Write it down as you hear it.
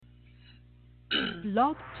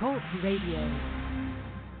Blog Talk Radio.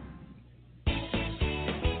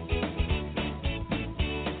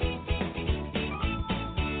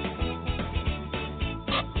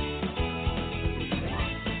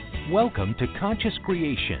 Welcome to Conscious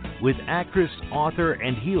Creation with actress, author,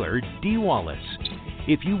 and healer Dee Wallace.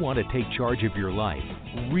 If you want to take charge of your life,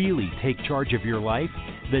 really take charge of your life,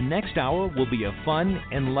 the next hour will be a fun,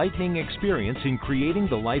 enlightening experience in creating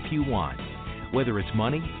the life you want. Whether it's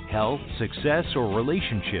money, health, success, or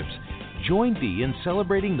relationships, join Dee in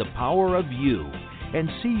celebrating the power of you and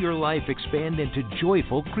see your life expand into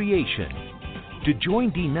joyful creation. To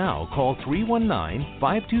join Dee now, call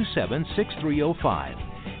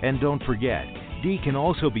 319-527-6305. And don't forget, Dee can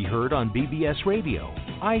also be heard on BBS Radio,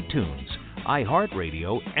 iTunes,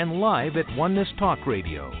 iHeartRadio, and live at Oneness Talk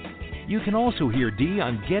Radio. You can also hear Dee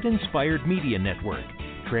on Get Inspired Media Network,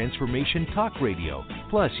 Transformation Talk Radio,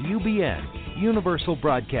 plus UBN, Universal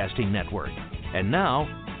Broadcasting Network. And now,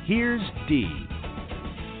 here's Dee.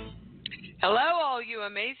 Hello, all you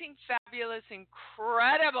amazing, fabulous,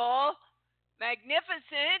 incredible,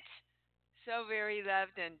 magnificent, so very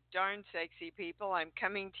loved and darn sexy people. I'm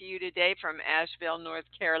coming to you today from Asheville, North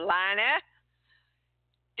Carolina.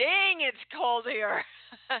 Dang, it's cold here.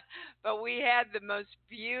 But we had the most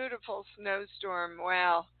beautiful snowstorm.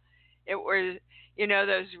 Wow. It was,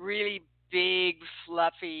 those really big,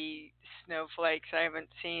 fluffy snowflakes I haven't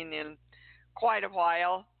seen in quite a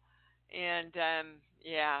while. And,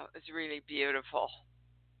 it was really beautiful.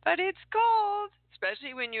 But it's cold,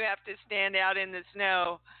 especially when you have to stand out in the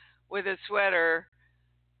snow with a sweater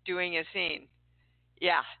doing a scene.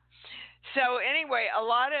 Yeah. So anyway, a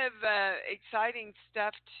lot of exciting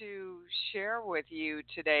stuff to share with you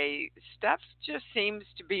today. Stuff just seems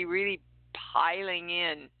to be really piling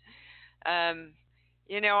in.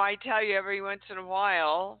 I tell you, every once in a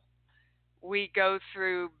while, we go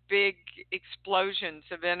through big explosions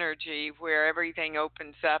of energy where everything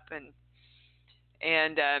opens up and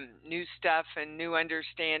new stuff and new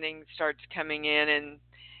understanding starts coming in, and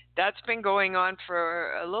that's been going on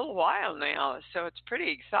for a little while now, so it's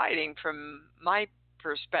pretty exciting from my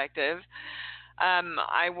perspective.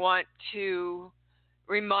 I want to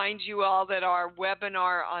remind you all that our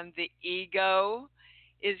webinar on the ego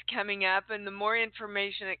is coming up, and the more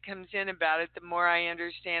information that comes in about it, the more I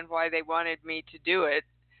understand why they wanted me to do it.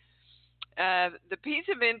 The piece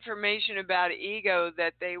of information about ego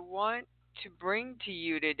that they want to bring to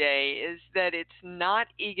you today is that it's not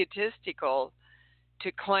egotistical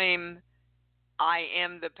to claim, I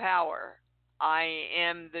am the power, I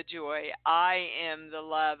am the joy, I am the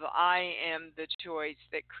love, I am the choice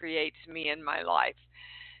that creates me in my life.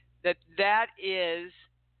 That is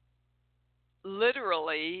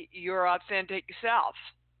literally your authentic self.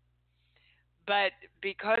 But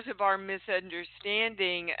because of our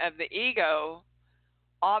misunderstanding of the ego,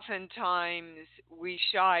 oftentimes we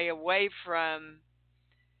shy away from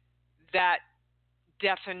that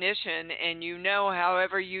definition, and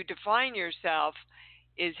however you define yourself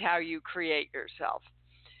is how you create yourself.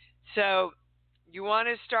 So you want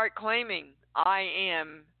to start claiming, I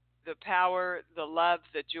am the power, the love,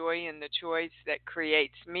 the joy, and the choice that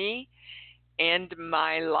creates me and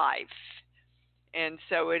my life. And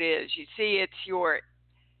so it is. You see, it's your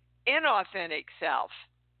inauthentic self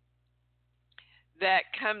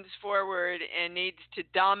that comes forward and needs to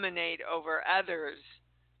dominate over others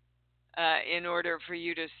in order for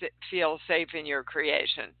you to feel safe in your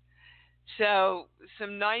creation. So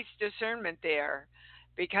some nice discernment there,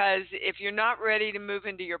 because if you're not ready to move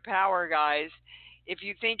into your power, guys, if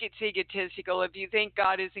you think it's egotistical, if you think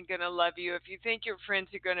God isn't going to love you, if you think your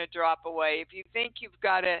friends are going to drop away, if you think you've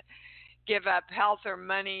got to give up health or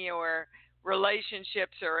money or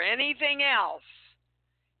relationships or anything else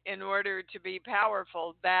in order to be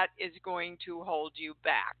powerful, that is going to hold you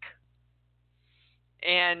back.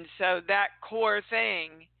 And so that core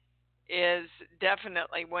thing is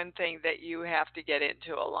definitely one thing that you have to get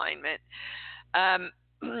into alignment.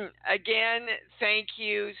 Again, thank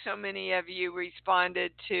you. So many of you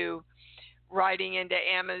responded to writing into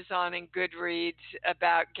Amazon and Goodreads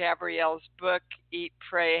about Gabrielle's book, Eat,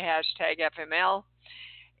 Pray, #FML.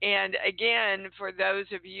 And again, for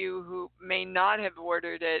those of you who may not have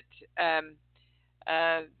ordered it,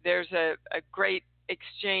 there's a great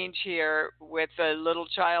exchange here with a Little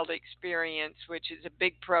Child Experience, which is a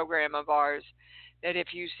big program of ours, that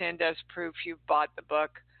if you send us proof you've bought the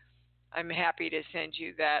book, I'm happy to send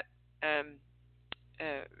you that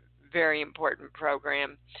very important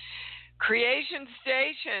program. Creation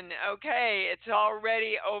Station, okay, it's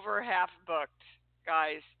already over half booked,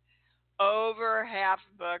 guys. Over half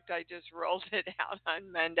booked. I just rolled it out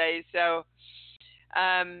on Monday. So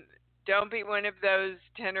Don't be one of those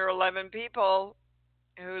 10 or 11 people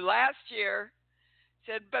who last year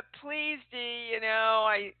said, "But please, Dee,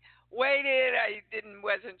 I waited. I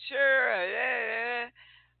wasn't sure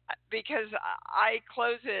because I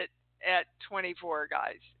close it at 24,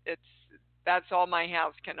 guys. That's all my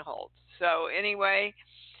house can hold. So anyway,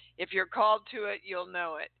 if you're called to it, you'll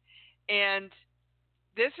know it. And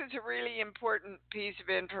this is a really important piece of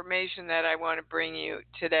information that I want to bring you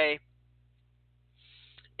today.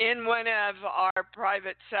 In one of our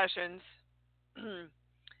private sessions,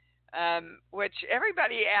 which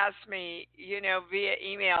everybody asks me, via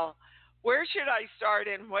email, where should I start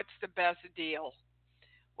and what's the best deal?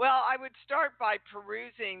 Well, I would start by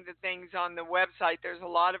perusing the things on the website. There's a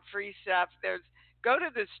lot of free stuff. Go to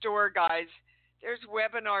the store, guys. There's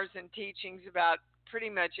webinars and teachings about pretty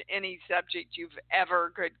much any subject you've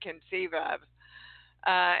ever could conceive of.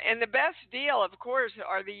 And the best deal, of course,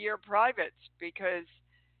 are the year privates, because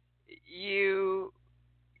you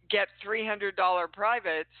get $300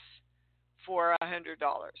 privates for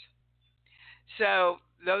 $100. So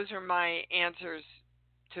those are my answers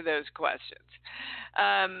to those questions.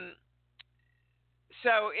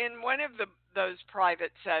 So in one of those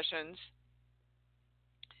private sessions,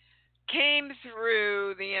 came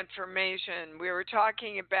through the information. We were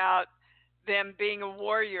talking about them being a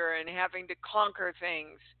warrior and having to conquer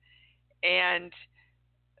things. And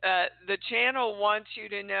the channel wants you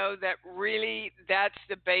to know that really that's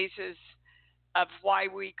the basis of why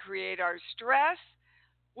we create our stress,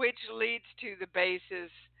 which leads to the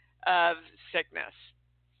basis of sickness.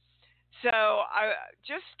 So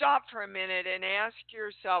just stop for a minute and ask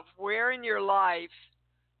yourself, where in your life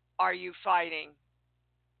are you fighting?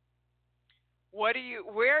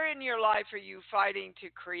 Where in your life are you fighting to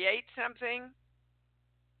create something?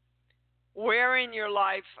 Where in your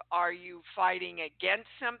life are you fighting against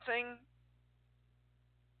something?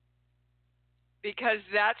 Because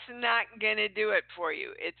that's not going to do it for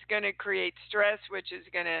you. It's going to create stress, which is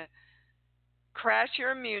going to crash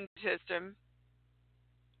your immune system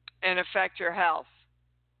and affect your health.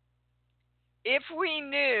 If we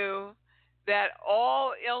knew that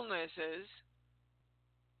all illnesses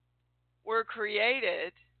were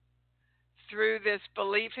created through this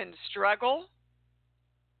belief in struggle,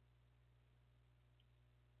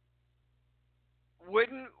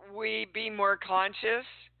 wouldn't we be more conscious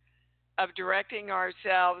of directing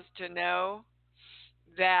ourselves to know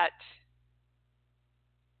that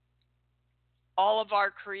all of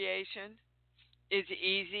our creation is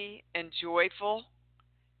easy and joyful,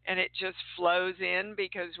 and it just flows in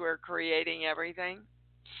because we're creating everything?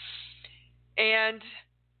 And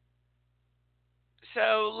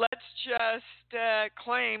so let's just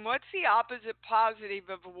claim, what's the opposite positive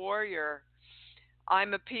of a warrior?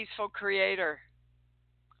 I'm a peaceful creator.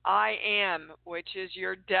 I am, which is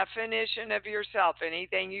your definition of yourself.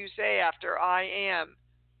 Anything you say after I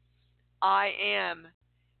am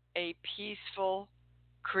a peaceful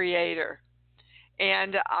creator.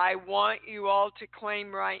 And I want you all to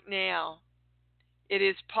claim right now, it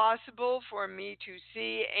is possible for me to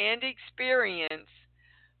see and experience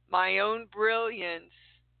my own brilliance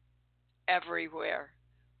everywhere.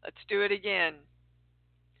 Let's do it again.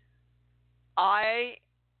 I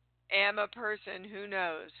am a person who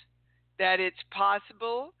knows that it's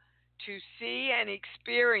possible to see and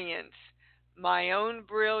experience my own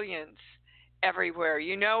brilliance everywhere.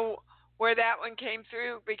 You know where that one came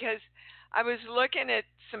through? Because I was looking at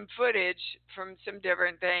some footage from some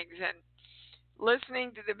different things and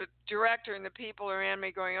listening to the director and the people around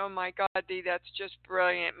me going, oh my God, Dee, that's just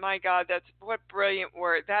brilliant. My God, what brilliant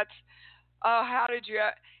word. How did you,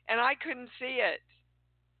 and I couldn't see it.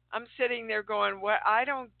 I'm sitting there going, what? I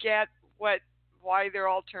don't get why they're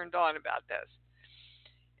all turned on about this.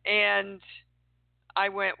 And I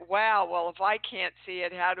went, wow, well, if I can't see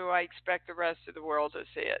it, how do I expect the rest of the world to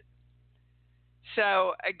see it?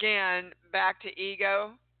 So again, back to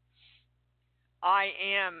ego. I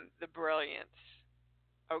am the brilliance,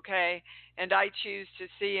 okay? And I choose to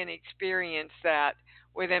see and experience that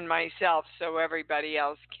within myself so everybody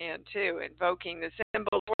else can too. Invoking the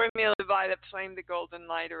symbol, formula, violet flame, the golden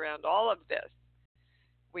light around all of this.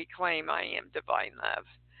 We claim I am divine love.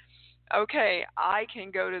 Okay, I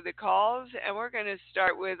can go to the calls, and we're going to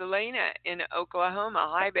start with Elena in Oklahoma.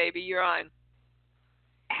 Hi, baby, you're on.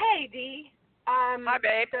 Hey, Dee. Hi,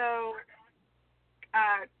 babe. So,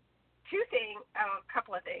 a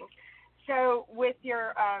couple of things. So, with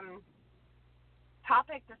your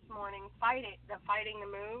topic this morning, fighting the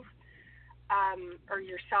move, or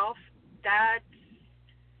yourself, that's,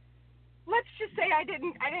 let's just say I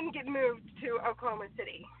didn't get moved to Oklahoma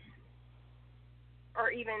City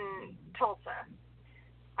or even Tulsa.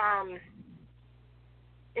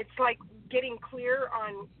 it's like getting clear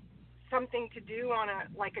on something to do on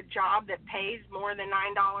a job that pays more than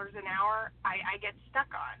 $9 an hour. I get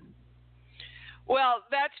stuck on. Well,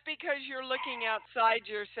 that's because you're looking outside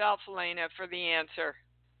yourself, Lena, for the answer.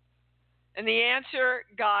 And the answer,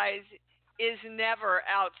 guys, is never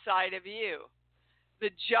outside of you. The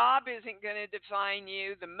job isn't going to define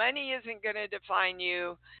you. The money isn't going to define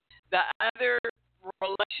you. The other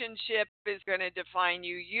relationship is going to define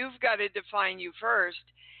you. You've got to define you first,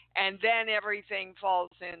 and then everything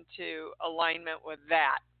falls into alignment with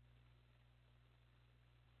that.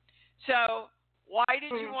 So, why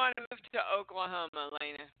did you want to move to Oklahoma,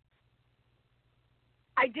 Lena?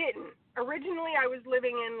 I didn't. Originally, I was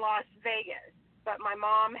living in Las Vegas, but my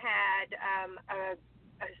mom had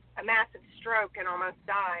a massive stroke and almost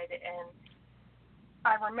died. And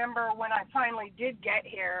I remember when I finally did get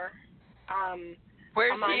here.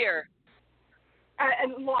 Where's here?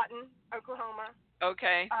 In Lawton, Oklahoma.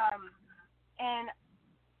 Okay. And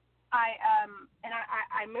I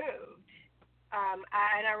moved. And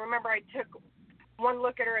I remember I took one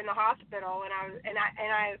look at her in the hospital, and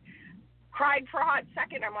I cried for a hot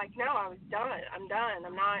second. I'm like, no, I was done. I'm done.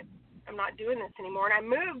 I'm not doing this anymore. And I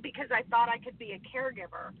moved because I thought I could be a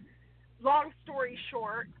caregiver. Long story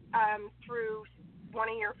short, through one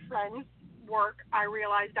of your friends' work, I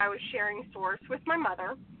realized I was sharing source with my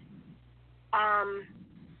mother. And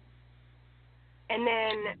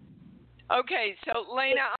then. Okay, so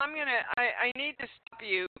Lena, I need to stop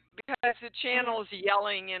you because the channel's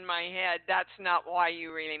yelling in my head. That's not why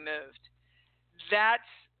you really moved. That's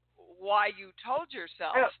why you told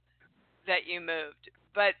yourself that you moved.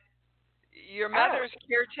 But your mother's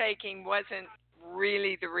caretaking wasn't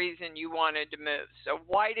really the reason you wanted to move. So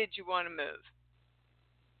why did you want to move?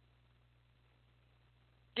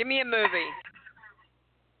 Give me a movie.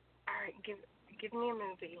 All right, give me a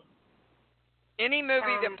movie. Any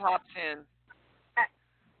movie that pops in.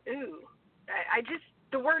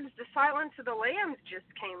 The words "The Silence of the Lambs" just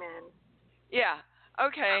came in. Yeah,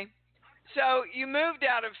 okay. So you moved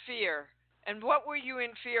out of fear. And what were you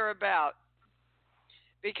in fear about?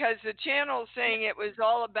 Because the channel's saying it was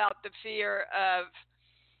all about the fear of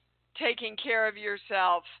taking care of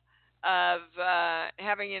yourself, of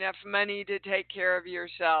having enough money to take care of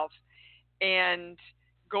yourself, and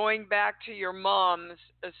going back to your mom's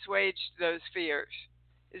assuaged those fears.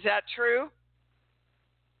 Is that true?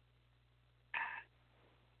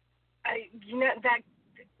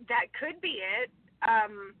 That could be it.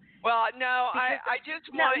 Well, no, I just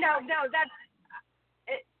want. No, that's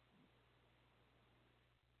it.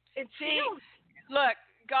 It feels. Look,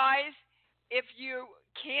 guys, if you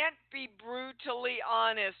can't be brutally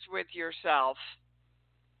honest with yourself,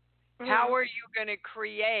 how are you going to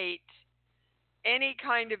create any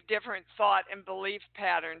kind of different thought and belief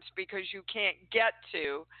patterns, because you can't get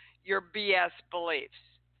to your BS beliefs?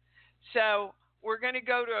 So we're going to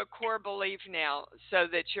go to a core belief now so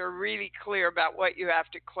that you're really clear about what you have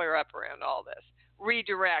to clear up around all this.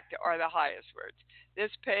 Redirect are the highest words. This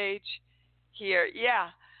page here, yeah,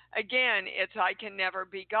 again, it's I can never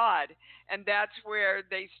be God. And that's where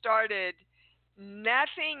they started.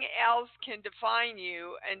 Nothing else can define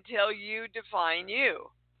you until you define you.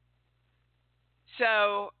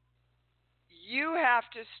 So you have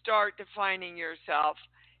to start defining yourself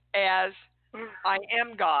as I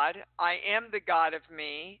am God. I am the God of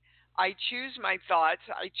me. I choose my thoughts.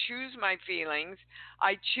 I choose my feelings.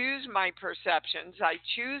 I choose my perceptions. I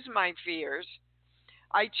choose my fears.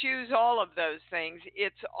 I choose all of those things.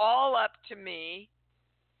 It's all up to me.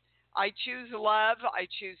 I choose love. I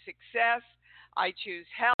choose success. I choose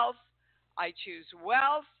health. I choose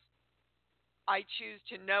wealth. I choose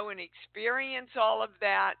to know and experience all of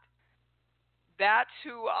that. That's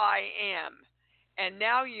who I am. And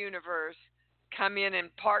now, universe, come in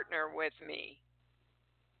and partner with me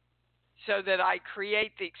so that I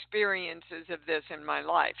create the experiences of this in my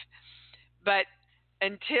life. But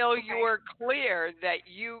until you're clear that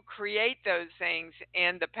you create those things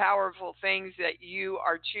and the powerful things that you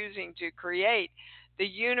are choosing to create, the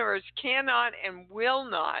universe cannot and will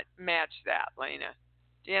not match that, Lena.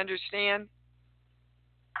 Do you understand?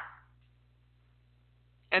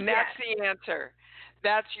 And that's the answer.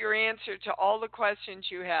 That's your answer to all the questions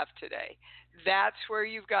you have today. That's where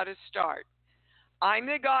you've got to start. I'm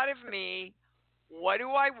the God of me. What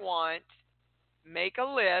do I want? Make a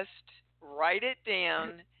list, write it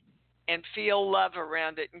down, and feel love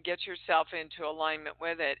around it and get yourself into alignment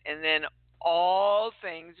with it. And then all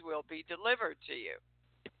things will be delivered to you.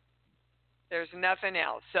 There's nothing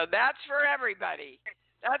else. So that's for everybody.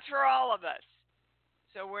 That's for all of us.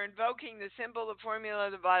 So we're invoking the symbol, the formula,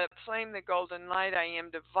 the violet flame, the golden light. I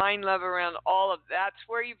am divine love around all of that's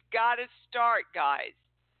where you've got to start, guys.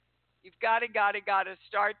 You've got to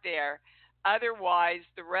start there. Otherwise,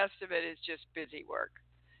 the rest of it is just busy work.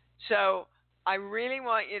 So I really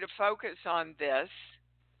want you to focus on this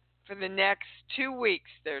for the next 2 weeks,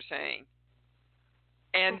 they're saying.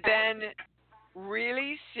 And then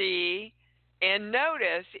really see and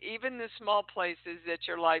notice even the small places that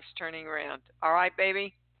your life's turning around. All right,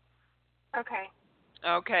 baby? Okay.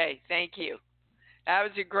 Okay, thank you. That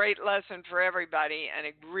was a great lesson for everybody and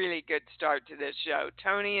a really good start to this show.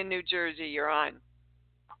 Tony in New Jersey, you're on.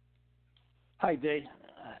 Hi, Dee.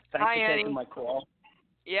 Thanks Hi, for honey. taking my call.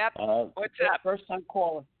 Yep. What's up? First time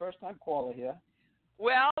caller here.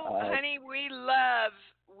 Well, honey, we love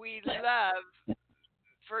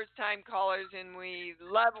first-time callers, and we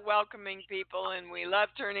love welcoming people, and we love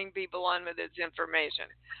turning people on with this information.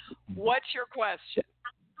 What's your question?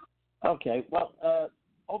 Okay. Well,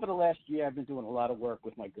 over the last year, I've been doing a lot of work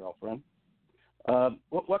with my girlfriend.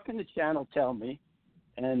 What can the channel tell me,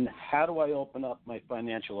 and how do I open up my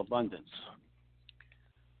financial abundance?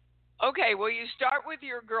 Okay, well, you start with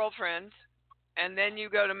your girlfriends, and then you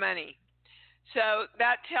go to money. So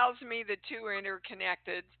that tells me the two are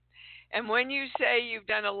interconnected. And when you say you've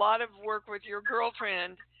done a lot of work with your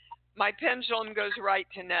girlfriend, my pendulum goes right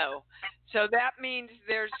to no. So that means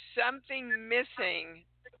there's something missing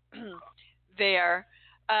there.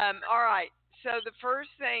 All right. So the first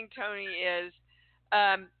thing, Tony, is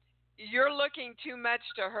you're looking too much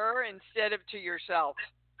to her instead of to yourself.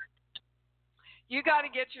 You got to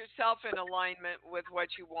get yourself in alignment with what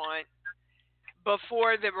you want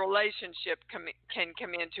before the relationship can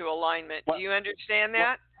come into alignment. Do you understand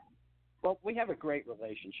that? Well, we have a great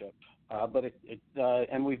relationship, but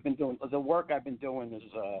and we've been doing the work I've been doing is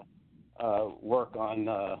work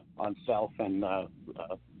on self and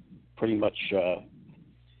pretty much okay.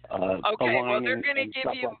 Well, they're going to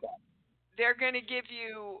give you like they're going to give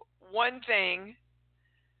you one thing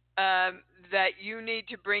that you need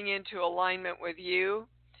to bring into alignment with you,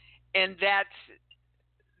 and that's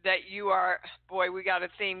that you are, boy, we got a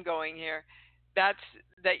theme going here. That's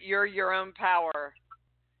that you're your own power.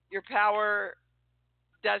 Your power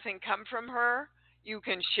doesn't come from her. You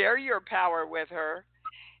can share your power with her.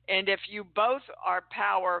 And if you both are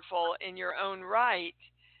powerful in your own right,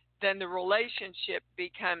 then the relationship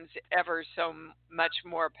becomes ever so much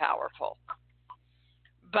more powerful.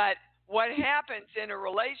 But what happens in a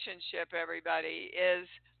relationship, everybody, is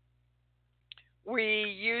we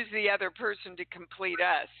use the other person to complete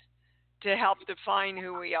us, to help define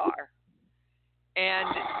who we are. And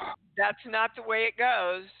that's not the way it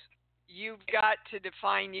goes. You've got to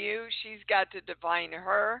define you. She's got to define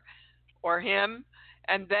her or him,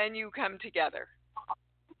 and then you come together.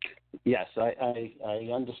 Yes, I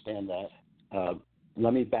understand that.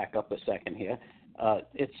 Let me back up a second here.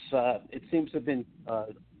 It seems to have been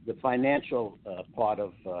the financial part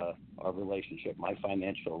of our relationship. My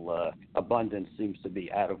financial abundance seems to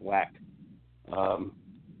be out of whack.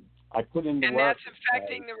 I put in the and work. That's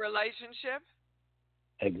affecting the relationship?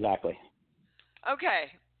 Exactly.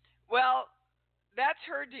 Okay. Well, that's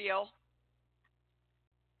her deal.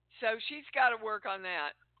 So she's got to work on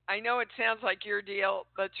that. I know it sounds like your deal,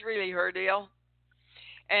 but it's really her deal.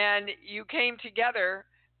 And you came together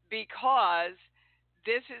because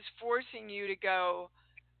this is forcing you to go,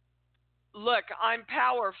 look, I'm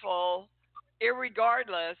powerful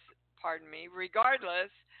regardless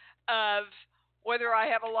of whether I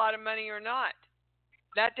have a lot of money or not.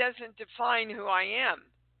 That doesn't define who I am.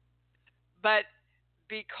 But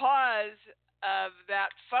because of that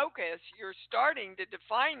focus, you're starting to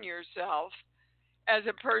define yourself as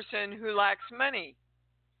a person who lacks money.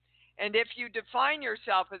 And if you define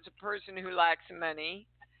yourself as a person who lacks money,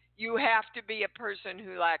 you have to be a person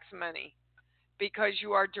who lacks money because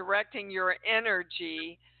you are directing your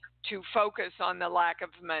energy to focus on the lack of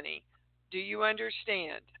money. Do you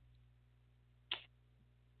understand?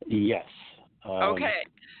 Yes. Okay.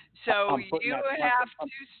 So you have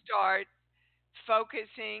to start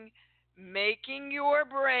focusing, making your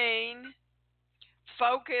brain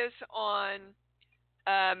focus on,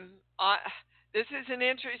 this is an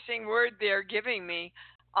interesting word they're giving me.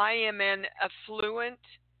 I am an affluent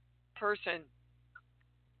person.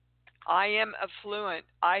 I am affluent.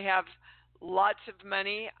 I have lots of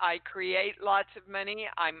money. I create lots of money.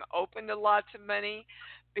 I'm open to lots of money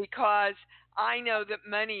because I know that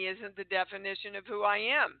money isn't the definition of who I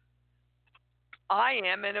am. I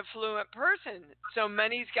am an affluent person, so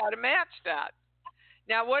money's got to match that.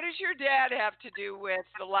 Now, what does your dad have to do with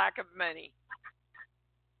the lack of money?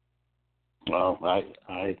 Well,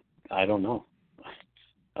 I don't know.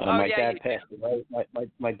 My yeah, dad passed away.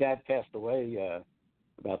 My dad passed away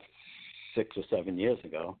about 6 or 7 years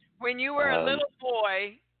ago. When you were a little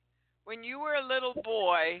boy,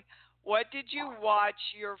 what did you watch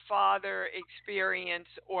your father experience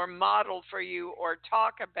or model for you or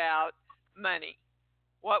talk about money?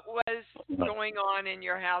 What was going on in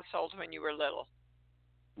your household when you were little?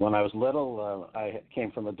 When I was little, I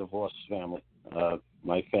came from a divorced family.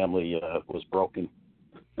 My family was broken.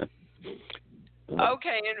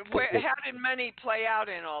 Okay, and how did money play out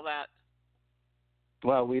in all that?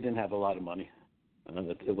 Well, we didn't have a lot of money.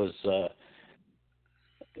 It was,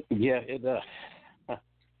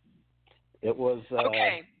 it was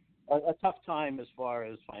okay. a tough time as far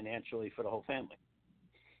as financially for the whole family.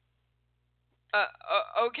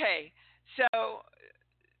 Okay, so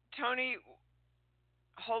Tony,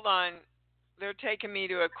 hold on. They're taking me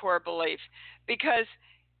to a core belief because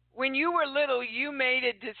when you were little, you made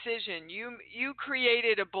a decision. You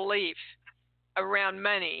created a belief around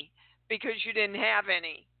money because you didn't have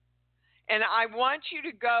any. And I want you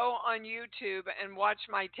to go on YouTube and watch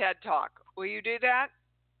my TED Talk. Will you do that?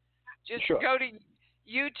 Just Sure. go to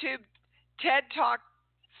YouTube, TED Talk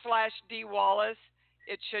 /D Wallace.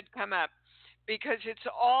 It should come up because it's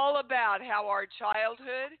all about how our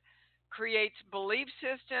childhood creates belief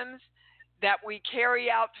systems that we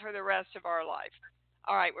carry out for the rest of our life.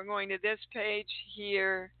 All right, we're going to this page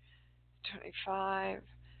here, 25,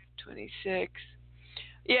 26.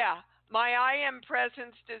 Yeah, my I am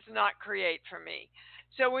presence does not create for me.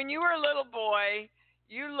 So when you were a little boy,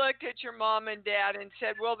 you looked at your mom and dad and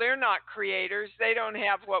said, well, they're not creators. They don't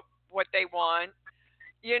have what they want.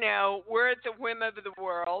 You know, we're at the whim of the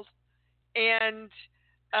world. And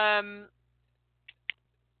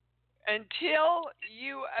until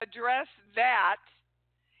you address that,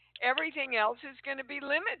 everything else is going to be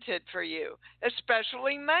limited for you,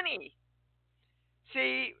 especially money.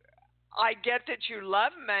 See, I get that you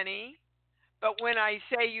love money, but when I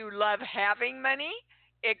say you love having money,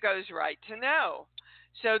 it goes right to no.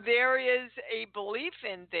 So there is a belief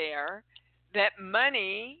in there that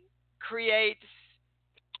money creates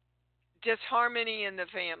disharmony in the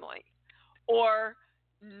family. Or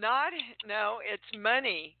not, no, it's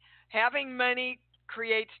money. Having money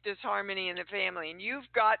creates disharmony in the family. And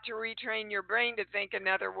you've got to retrain your brain to think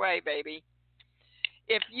another way, baby.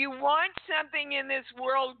 If you want something in this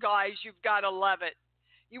world, guys, you've got to love it.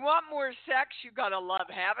 You want more sex, you've got to love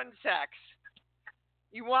having sex.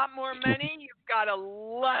 You want more money, you've got to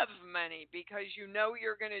love money because you know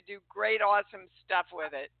you're going to do great, awesome stuff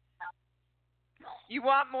with it. You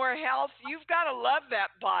want more health, you've got to love that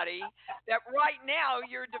body that right now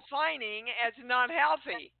you're defining as not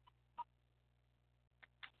healthy.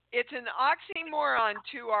 It's an oxymoron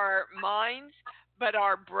to our minds, but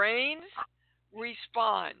our brains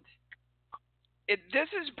respond. This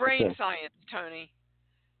is brain science, Tony.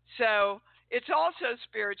 So it's also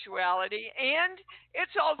spirituality and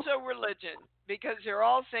it's also religion because they're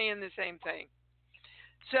all saying the same thing.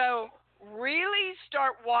 So really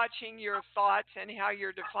start watching your thoughts and how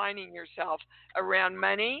you're defining yourself around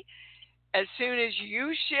money. As soon as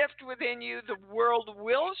you shift within you, the world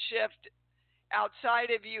will shift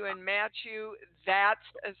outside of you and match you. That's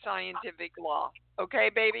a scientific law. Okay,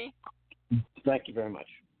 baby? Thank you very much.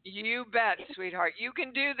 You bet, sweetheart. You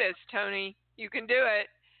can do this, Tony. You can do it.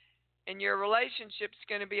 And your relationship's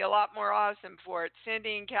going to be a lot more awesome for it.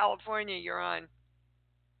 Cindy in California, you're on.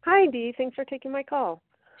 Hi, Dee. Thanks for taking my call.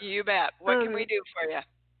 You bet. What can we do for you?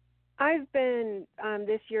 I've been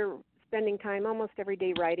this year spending time almost every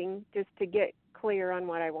day writing just to get clear on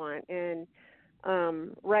what I want and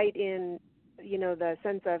write in, the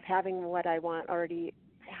sense of having what I want, already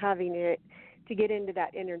having it, to get into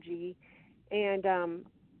that energy. And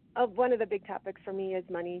one of the big topics for me is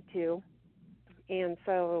money, too. And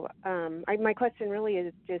so my question really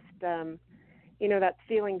is just, that's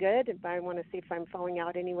feeling good. If I want to see if I'm falling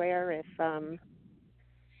out anywhere, if,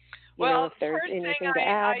 if there's anything to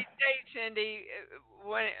add. I say, Cindy,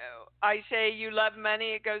 when I say you love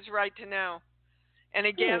money, it goes right to no. And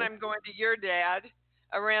again, I'm going to your dad,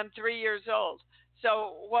 around 3 years old.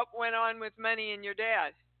 So what went on with money and your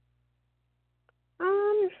dad?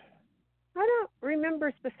 I don't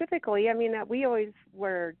remember specifically. I mean, that we always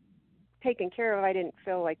were taken care of. I didn't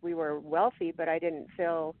feel like we were wealthy, but I didn't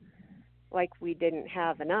feel like we didn't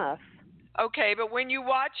have enough. Okay, but when you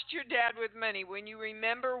watched your dad with money, when you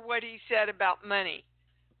remember what he said about money,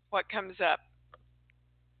 what comes up?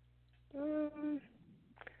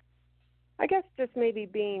 I guess just maybe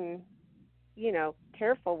being,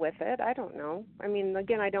 careful with it. I don't know. I mean,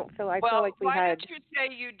 again, I feel like we why had. don't you say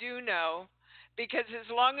you do know? Because as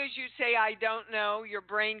long as you say I don't know, your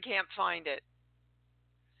brain can't find it.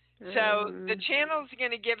 So the channel's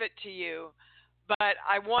going to give it to you, but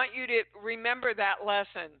I want you to remember that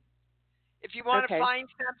lesson. If you want to find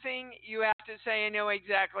something, you have to say, I know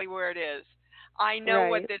exactly where it is. I know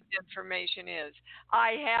what this information is.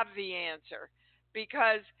 I have the answer.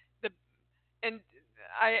 Because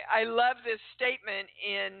I love this statement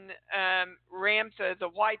in Ramtha, the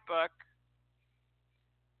White Book.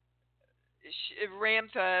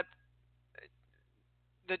 Ramtha,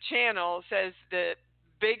 the channel, says the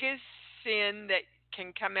biggest sin that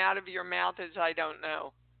can come out of your mouth is I don't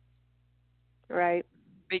know. Right.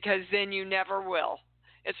 Because then you never will.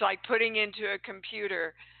 It's like putting into a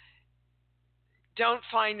computer, don't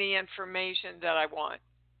find the information that I want.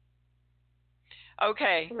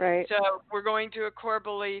 Okay. Right. So we're going to a core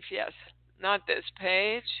belief. Yes. Not this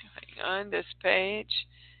page. Hang on. This page.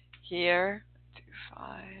 Here. 2,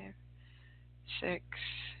 5, 6.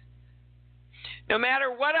 No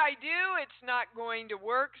matter what I do, it's not going to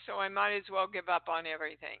work, so I might as well give up on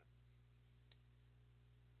everything.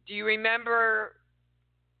 Do you remember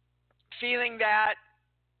feeling that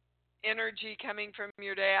energy coming from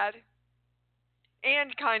your dad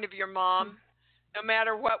and kind of your mom? No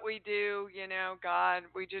matter what we do, God,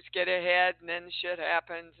 we just get ahead and then shit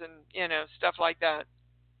happens and, stuff like that.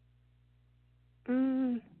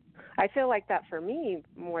 I feel like that for me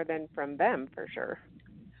more than from them, for sure.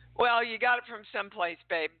 Well, you got it from someplace,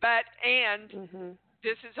 babe. But,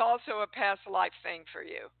 this is also a past life thing for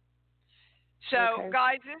you. So,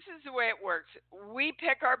 guys, this is the way it works. We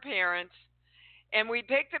pick our parents, and we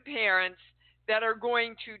pick the parents that are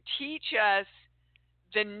going to teach us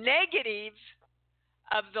the negative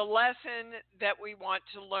of the lesson that we want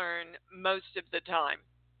to learn most of the time.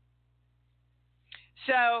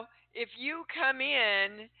 So, if you come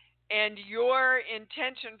in and your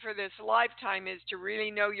intention for this lifetime is to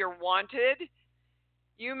really know you're wanted,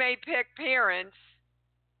 you may pick parents.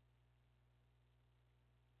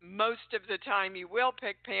 Most of the time you will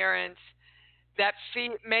pick parents that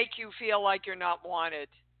make you feel like you're not wanted.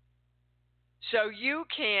 So you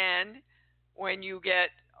can, when you get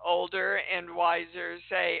older and wiser,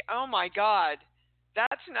 say, oh my God,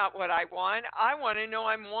 that's not what I want. I want to know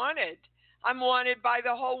I'm wanted. I'm wanted by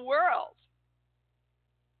the whole world.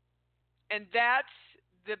 And that's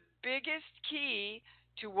the biggest key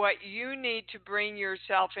to what you need to bring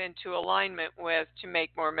yourself into alignment with to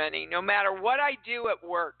make more money. No matter what I do, it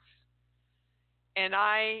works. And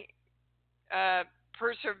I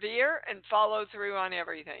persevere and follow through on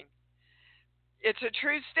everything. It's a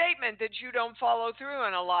true statement that you don't follow through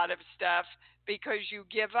on a lot of stuff because you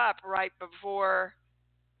give up right before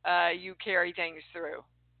you carry things through.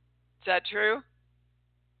 Is that true?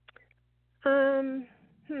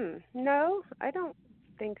 No, I don't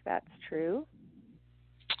think that's true.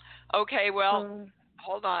 Okay, well,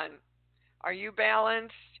 hold on. Are you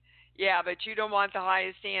balanced? Yeah, but you don't want the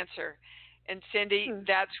highest answer. And Cindy,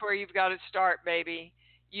 that's where you've got to start, baby.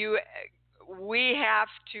 We have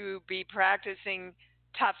to be practicing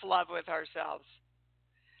tough love with ourselves.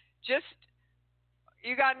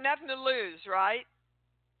 You got nothing to lose, right?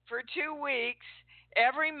 For 2 weeks,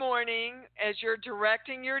 every morning as you're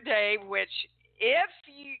directing your day, which if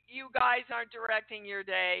you guys aren't directing your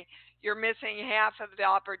day, you're missing half of the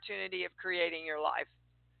opportunity of creating your life.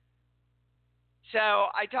 So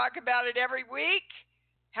I talk about it every week.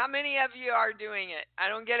 How many of you are doing it? I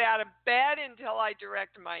don't get out of bed until I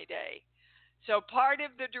direct my day. So part of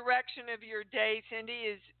the direction of your day, Cindy,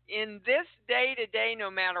 is in this day-to-day, no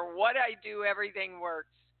matter what I do, everything works.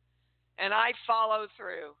 And I follow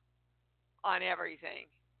through on everything.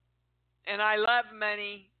 And I love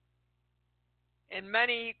money. And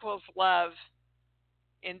money equals love.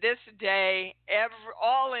 In this day,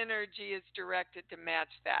 all energy is directed to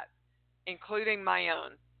match that, including my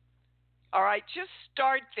own. All right, just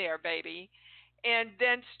start there, baby, and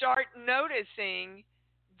then start noticing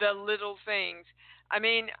the little things. I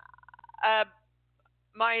mean,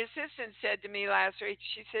 my assistant said to me last week,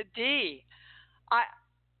 she said, Dee,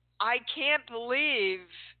 I can't believe,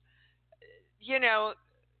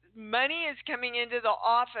 money is coming into the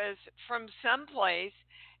office from someplace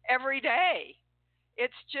every day.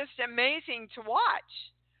 It's just amazing to watch.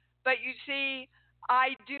 But you see,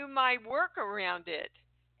 I do my work around it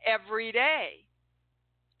every day.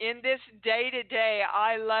 In this day-to-day,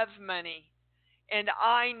 I love money, and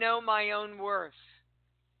I know my own worth.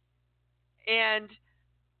 And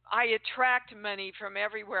I attract money from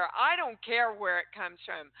everywhere. I don't care where it comes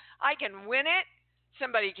from. I can win it.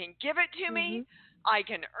 Somebody can give it to me. I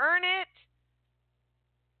can earn it.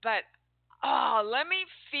 But, let me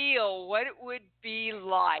feel what it would be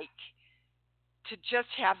like to just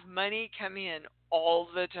have money come in all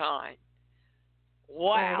the time.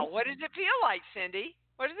 Wow. Right. What does it feel like, Cindy?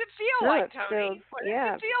 What does it feel No, like, it Tony? feels, What does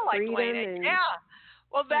yeah, it feel like, freedom Lena? and Yeah.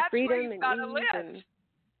 Well, that's where freedom you've and got to ease, live, and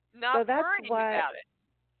not so that's worrying what. about it.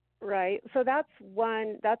 Right. So that's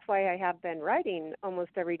one. That's why I have been writing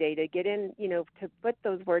almost every day to get in, to put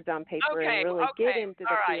those words on paper and Okay. really get Okay. into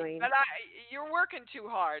All the right. feeling. But you're working too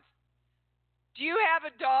hard. Do you have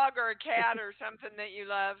a dog or a cat or something that you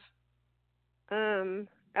love?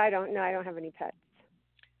 I don't know. I don't have any pets.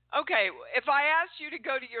 Okay, if I asked you to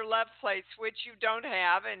go to your love place, which you don't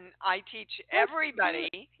have, and I teach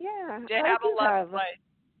everybody Yeah, to I have a do love have. place.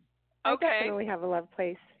 I Okay. definitely have a love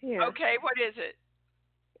place. Yeah. Okay, what is it?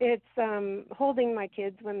 It's holding my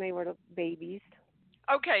kids when they were babies.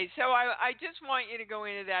 Okay, so I just want you to go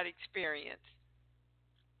into that experience.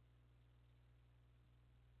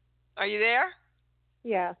 Are you there?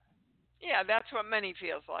 Yeah. Yeah, that's what money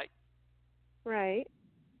feels like. Right.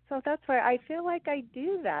 So that's why I feel like I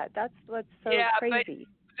do that. That's what's so crazy.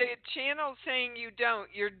 But the channel's saying you don't.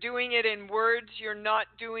 You're doing it in words. You're not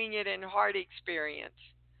doing it in heart experience.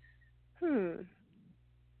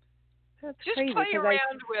 That's just crazy. play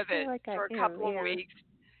around with it like for a couple of weeks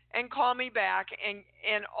and call me back,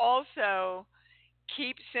 and also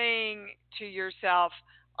keep saying to yourself,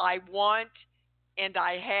 I want and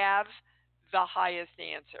I have the highest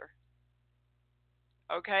answer.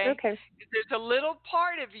 Okay? Okay. There's a little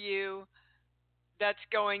part of you that's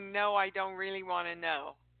going, no, I don't really want to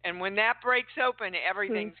know. And when that breaks open,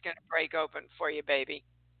 everything's going to break open for you, baby.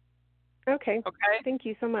 Okay. Okay? Thank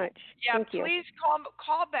you so much. Yeah, Thank you. please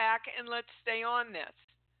call back and let's stay on this.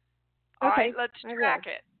 All right, let's track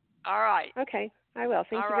it. All right. Okay, I will.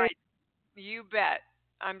 Thank you All right. You bet.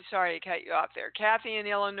 I'm sorry to cut you off there. Kathy in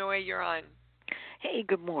Illinois, you're on. Hey,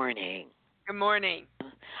 good morning. Good morning.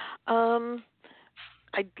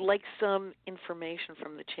 I'd like some information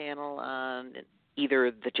from the channel on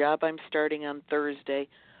either the job I'm starting on Thursday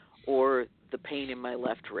or the pain in my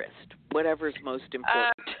left wrist. Whatever's most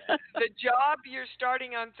important. The job you're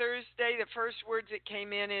starting on Thursday, the first words that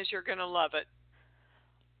came in is you're going to love it.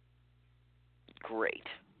 Great.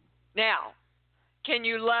 Now, can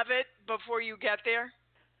you love it before you get there?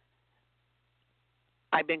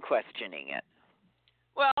 I've been questioning it.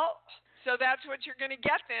 Well, so that's what you're going to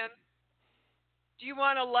get then. Do you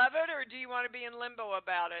want to love it or do you want to be in limbo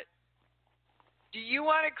about it? Do you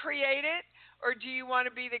want to create it or do you want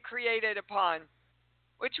to be the created upon?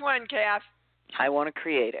 Which one, Kath? I want to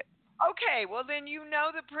create it. Okay, well then you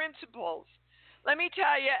know the principles. Let me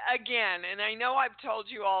tell you again, and I know I've told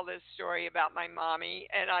you all this story about my mommy,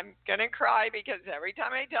 and I'm going to cry because every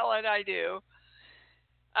time I tell it, I do.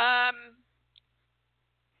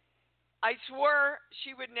 I swore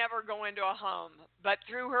she would never go into a home, but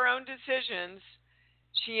through her own decisions,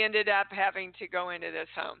 she ended up having to go into this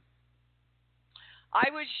home. I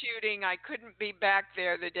was shooting. I couldn't be back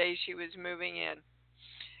there the day she was moving in.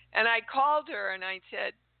 And I called her and I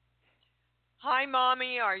said, hi,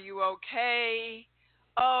 Mommy, are you okay?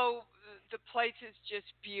 Oh, the place is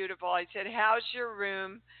just beautiful. I said, how's your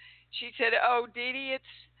room? She said, oh, Dee Dee,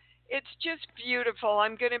 it's just beautiful.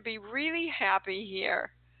 I'm going to be really happy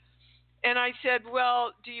here. And I said,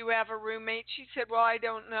 well, do you have a roommate? She said, well, I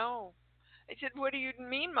don't know. I said, what do you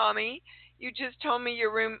mean, Mommy? You just told me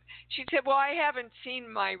your room. She said, well, I haven't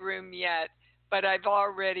seen my room yet, but I've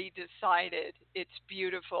already decided it's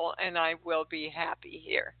beautiful and I will be happy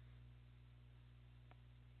here.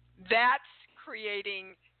 That's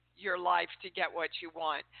creating your life to get what you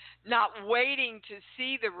want, not waiting to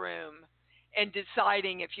see the room and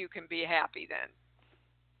deciding if you can be happy then.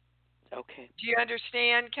 Okay. Do you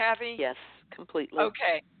understand, Kathy? Yes, completely.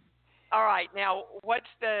 Okay. All right. Now, what's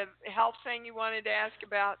the health thing you wanted to ask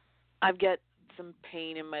about? I've got some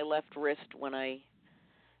pain in my left wrist when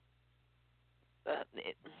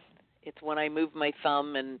it's when I move my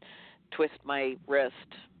thumb and twist my wrist.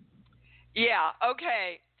 Yeah,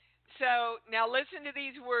 okay. So now listen to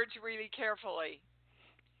these words really carefully.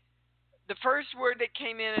 The first word that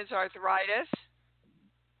came in is arthritis.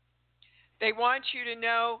 They want you to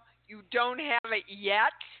know you don't have it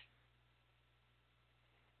yet,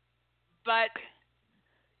 but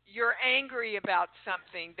you're angry about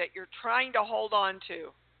something that you're trying to hold on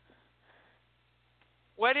to.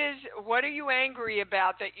 What are you angry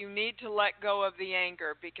about that you need to let go of the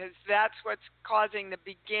anger? Because that's what's causing the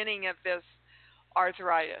beginning of this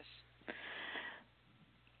arthritis.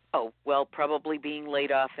 Oh, well, probably being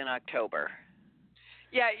laid off in October.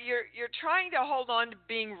 Yeah, you're trying to hold on to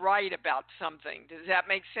being right about something. Does that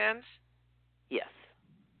make sense? Yes.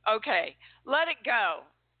 Okay, let it go.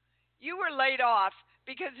 You were laid off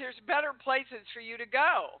because there's better places for you to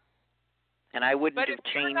go. And I wouldn't have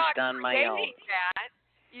changed on my own.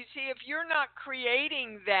 you see, if you're not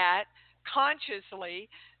creating that consciously,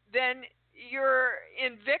 then you're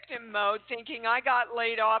in victim mode thinking I got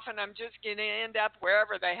laid off and I'm just going to end up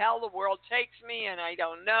wherever the hell the world takes me and I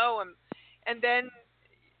don't know. And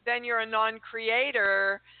then you're a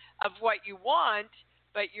non-creator of what you want,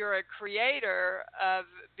 but you're a creator of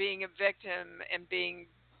being a victim and being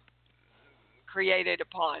created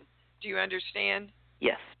upon. Do you understand?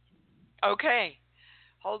 Yes. Okay.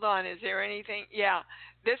 Hold on. Is there anything? Yeah.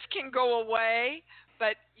 This can go away,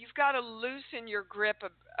 but you've got to loosen your grip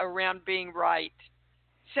around being right.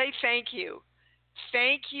 Say thank you.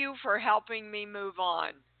 Thank you for helping me move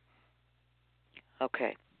on.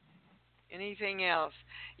 Okay. Anything else?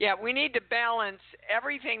 Yeah, we need to balance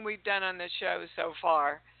everything we've done on the show so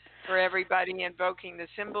far for everybody, invoking the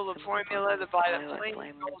symbol, the formula, the violet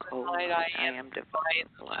flame, golden light, I am divine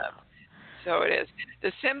love. So it is.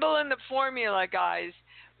 The symbol and the formula, guys,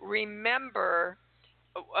 remember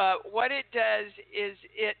what it does is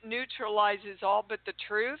it neutralizes all but the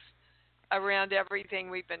truth around everything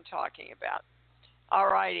we've been talking about. All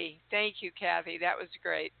righty. Thank you, Kathy. That was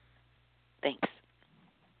great. Thanks.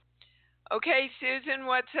 Okay, Susan,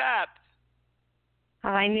 what's up?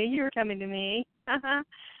 I knew you were coming to me.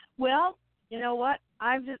 Well, you know what?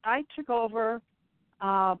 I took over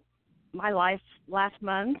my life last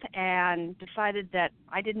month and decided that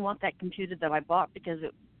I didn't want that computer that I bought because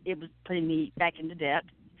it was putting me back into debt.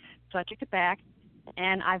 So I took it back,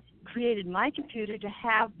 and I've created my computer to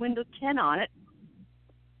have Windows 10 on it.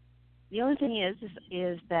 The only thing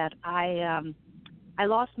is that I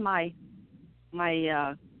lost my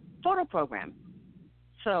photo program,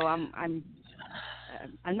 so I'm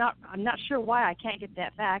not sure why I can't get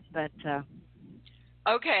that back, but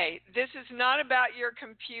okay, this is not about your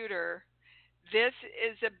computer. This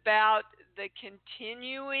is about the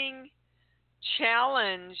continuing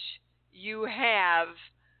challenge you have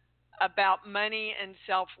about money and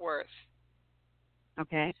self-worth.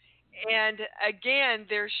 Okay. And again,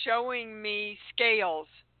 they're showing me scales,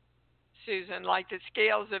 Susan, like the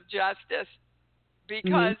scales of justice,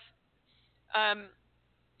 because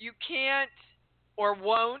you can't or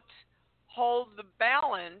won't hold the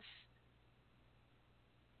balance.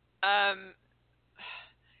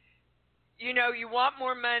 You know, you want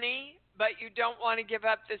more money, but you don't want to give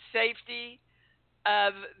up the safety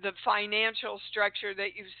of the financial structure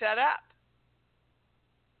that you've set up.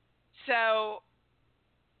 So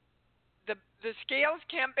the scales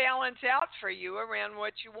can't balance out for you around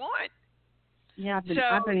what you want. Yeah,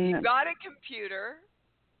 so you got a computer.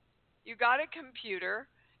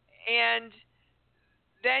 And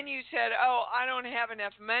then you said, oh, I don't have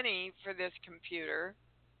enough money for this computer.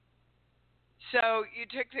 So you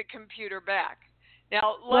took the computer back.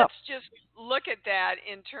 Now, let's just look at that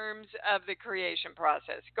in terms of the creation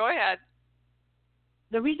process. Go ahead.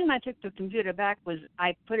 The reason I took the computer back was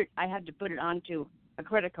I had to put it onto a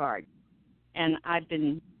credit card. And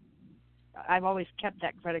I've always kept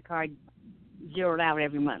that credit card zeroed out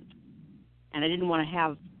every month. And I didn't want to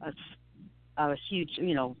have a huge,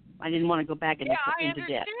 I didn't want to go back into debt. Yeah, I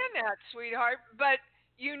understand that, sweetheart. But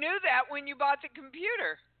you knew that when you bought the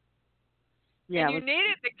computer. Yeah. And you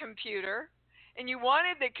needed the computer, and you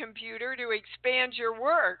wanted the computer to expand your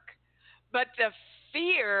work. But the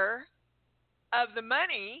fear of the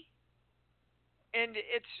money, and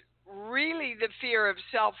it's really the fear of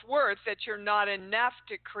self-worth that you're not enough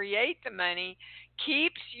to create the money,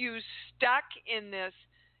 keeps you stuck in this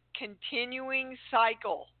continuing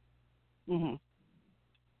cycle. Mm-hmm.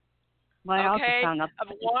 Well, okay, of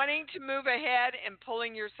wanting to move ahead and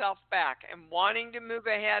pulling yourself back, and wanting to move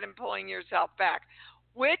ahead and pulling yourself back,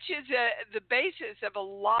 which is the basis of a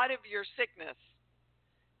lot of your sickness,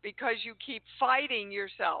 because you keep fighting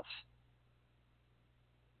yourself.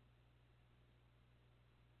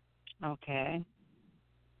 Okay.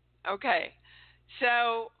 Okay.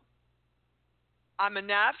 So I'm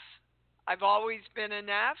enough. I've always been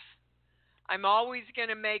enough. I'm always going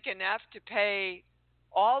to make enough to pay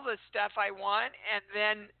all the stuff I want and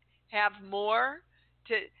then have more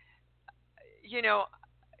to, you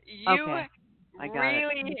okay.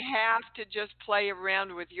 really have to just play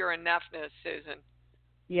around with your enoughness, Susan.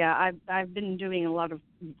 Yeah, I've been doing a lot of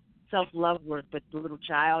self-love work with the little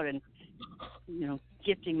child and,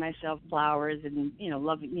 gifting myself flowers and,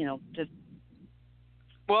 loving, just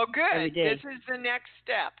well, good. every day. This is the next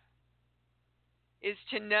step, is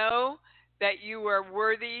to know that you are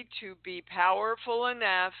worthy to be powerful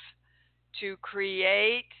enough to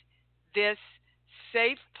create this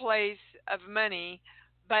safe place of money,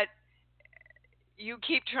 but you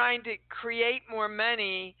keep trying to create more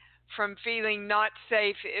money from feeling not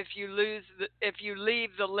safe if you leave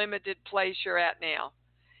the limited place you're at now.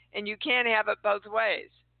 and you can't have it both ways.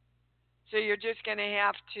 So you're just going to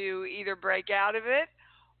have to either break out of it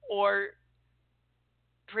or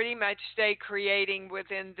pretty much stay creating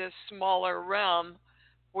within this smaller realm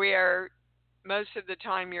where most of the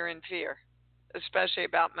time you're in fear, especially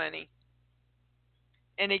about money.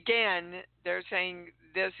 And again, they're saying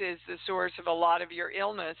this is the source of a lot of your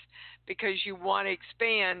illness because you want to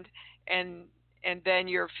expand and then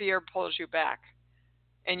your fear pulls you back.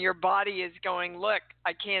 And your body is going, look,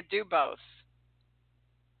 I can't do both.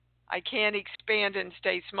 I can't expand and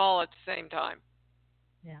stay small at the same time.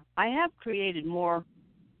 Yeah. I have created more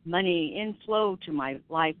money inflow to my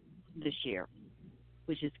life this year,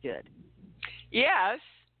 which is good. Yes,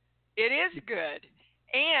 it is good.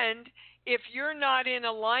 And if you're not in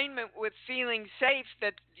alignment with feeling safe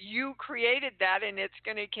that you created that and it's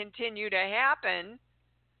going to continue to happen,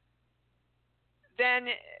 then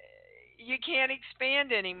you can't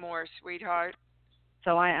expand anymore, sweetheart.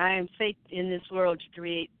 So I am faith in this world to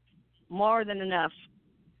create more than enough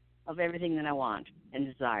of everything that I want and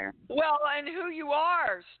desire. Well, and who you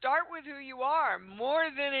are. Start with who you are. More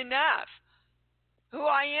than enough. Who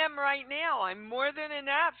I am right now. I'm more than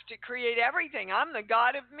enough to create everything. I'm the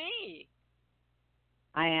God of me.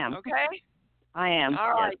 I am. Okay? I am.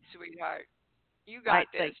 All right, yes. sweetheart. You got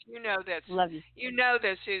this. Thanks. You know this. Love you. You know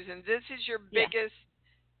this, Susan. This is your biggest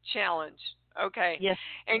challenge. Okay. Yes.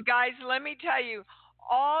 And guys, let me tell you,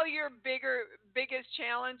 all your biggest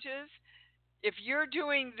challenges, if you're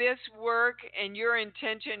doing this work and your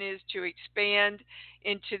intention is to expand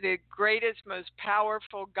into the greatest, most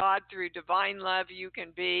powerful God through divine love you can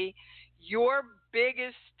be, your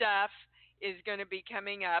biggest stuff is going to be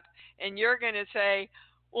coming up, and you're going to say,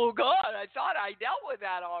 well, God, I thought I dealt with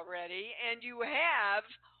that already, and you have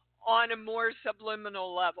on a more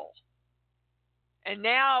subliminal level. And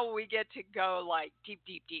now we get to go like deep,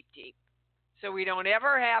 deep, deep, deep. So we don't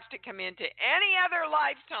ever have to come into any other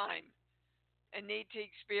lifetime and need to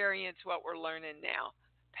experience what we're learning now.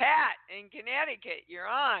 Pat in Connecticut, you're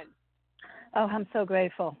on. Oh, I'm so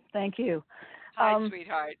grateful. Thank you. Hi,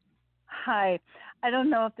 sweetheart. Hi. I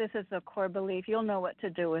don't know if this is a core belief. You'll know what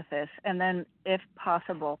to do with this. And then, if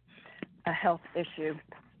possible, a health issue.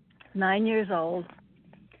 9 years old,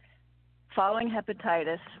 following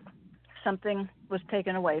hepatitis, something was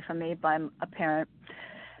taken away from me by a parent.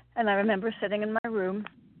 And I remember sitting in my room,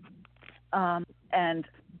 and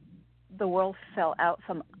the world fell out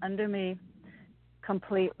from under me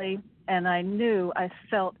completely. And I knew, I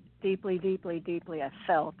felt deeply, deeply, deeply, I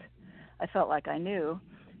felt like I knew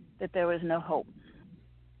that there was no hope.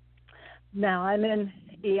 Now I'm in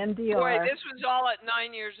EMDR. Boy, this was all at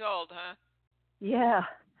 9 years old, huh? Yeah.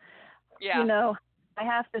 Yeah. You know, I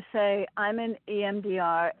have to say I'm in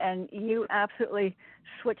EMDR, and you absolutely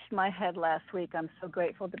switched my head last week. I'm so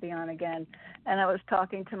grateful to be on again. And I was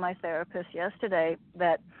talking to my therapist yesterday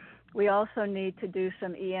that we also need to do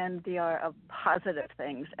some EMDR of positive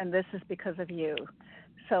things, and this is because of you.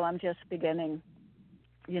 So I'm just beginning,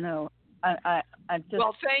 you know, I just...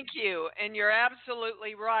 Well, thank you, and you're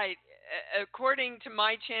absolutely right. According to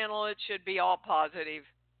my channel, it should be all positive.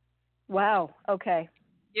 Wow, okay.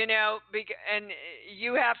 You know, and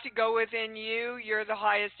you have to go within you. You're the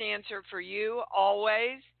highest answer for you,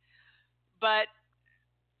 always. But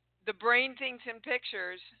the brain thinks in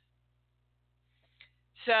pictures.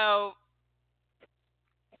 So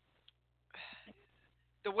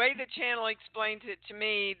the way the channel explains it to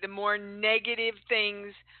me, the more negative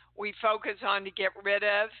things we focus on to get rid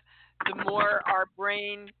of, the more our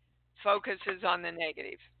brain focuses on the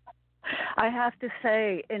negative. I have to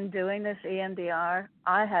say, in doing this EMDR,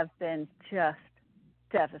 I have been just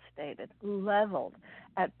devastated, leveled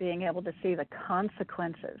at being able to see the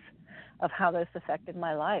consequences of how this affected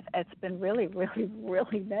my life. It's been really, really,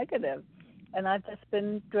 really negative, and I've just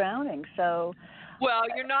been drowning. So, well,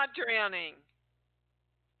 you're not drowning.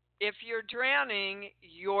 If you're drowning,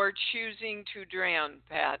 you're choosing to drown,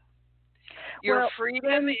 Pat. Your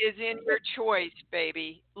freedom is in your choice,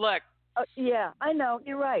 baby. Look. Yeah, I know.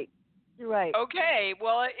 You're right. You're right. Okay,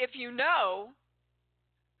 well, if you know,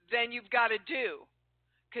 then you've got to do.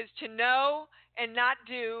 Because to know and not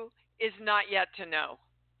do is not yet to know.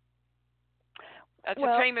 That's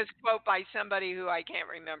a famous quote by somebody who I can't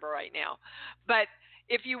remember right now. But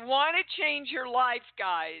if you want to change your life,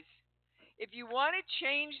 guys, if you want to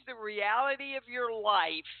change the reality of your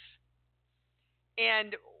life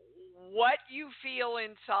and what you feel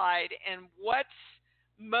inside and what's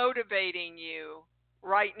motivating you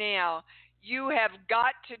right now, you have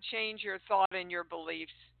got to change your thought and your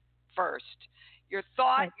beliefs first. Your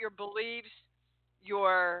thought, your beliefs,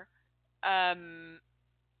 your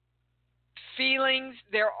feelings,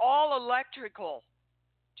 they're all electrical.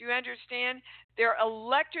 Do you understand? They're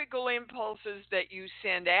electrical impulses that you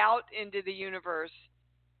send out into the universe,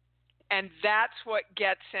 and that's what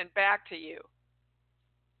gets sent back to you.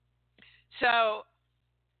 So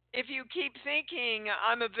if you keep thinking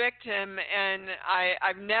I'm a victim and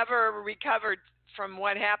I've never recovered from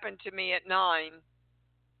what happened to me at 9.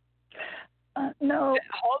 No.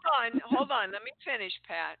 Hold on. Let me finish,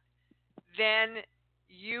 Pat. Then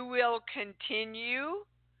you will continue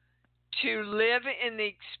to live in the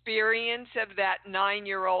experience of that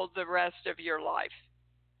 9-year-old the rest of your life.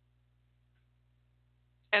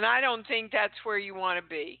 And I don't think that's where you want to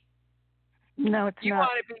be. No, it's you not. You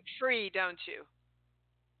want to be free, don't you?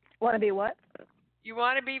 Want to be what? You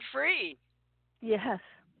want to be free. Yes.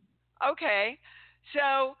 Okay.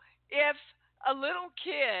 So if a little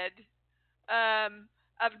kid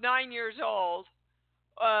of 9 years old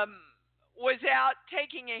was out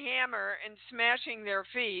taking a hammer and smashing their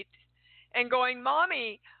feet and going,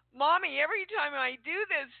 Mommy, every time I do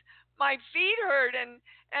this, my feet hurt and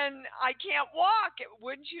I can't walk,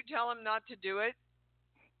 wouldn't you tell him not to do it?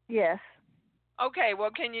 Yes. Okay,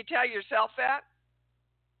 well, can you tell yourself that?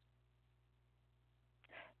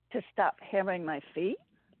 To stop hammering my feet?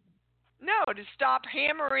 No, to stop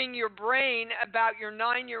hammering your brain about your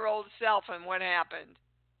 9-year-old self and what happened.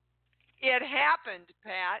 It happened,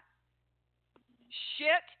 Pat.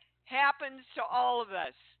 Shit happens to all of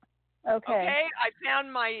us. Okay? I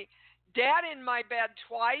found my dad in my bed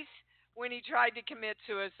twice when he tried to commit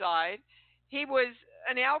suicide. He was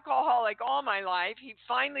an alcoholic all my life. He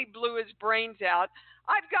finally blew his brains out.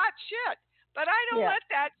 I've got shit, but I don't let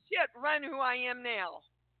that shit run who I am now.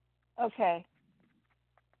 Okay.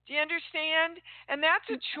 Do you understand? And that's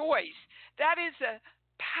a choice. That is a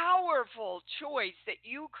powerful choice that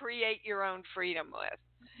you create your own freedom with.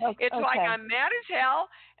 It's like I'm mad as hell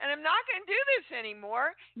and I'm not going to do this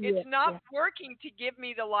anymore. It's not working to give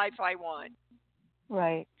me the life I want.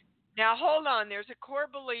 Right. Now, hold on. There's a core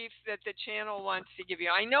belief that the channel wants to give you.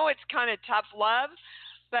 I know it's kind of tough love,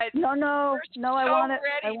 but no, I want it.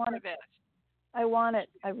 I want it. I want it.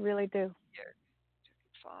 I really do.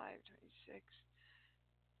 5, 26,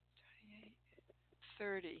 28,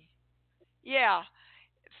 30. Yeah.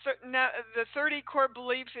 Now, the 30 core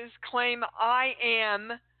belief is claim I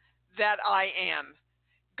am that I am.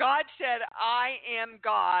 God said I am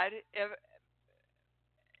God.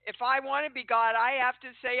 If I want to be God, I have to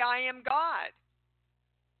say I am God.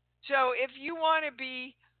 So if you want to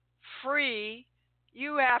be free,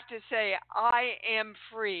 you have to say I am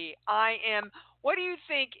free. I am. What do you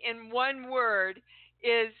think in one word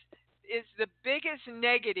is the biggest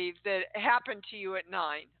negative that happened to you at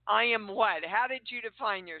 9? I am what? How did you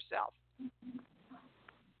define yourself?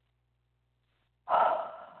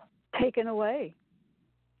 Taken away.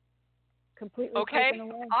 Completely taken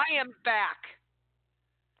away. I am back.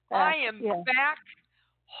 I am back,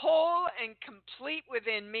 whole and complete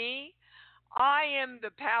within me. I am the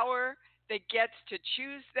power that gets to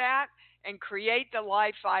choose that and create the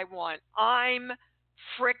life I want. I'm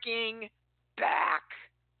freaking back.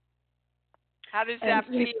 How does that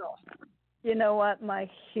feel? You know what? My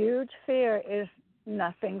huge fear is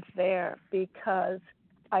nothing's there because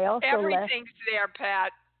I also Everything's there,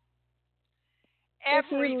 Pat.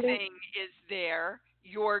 Everything is there.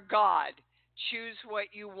 You're God. Choose what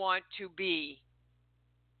you want to be.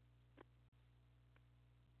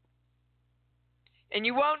 And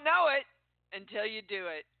you won't know it until you do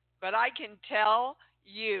it. But I can tell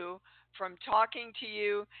you from talking to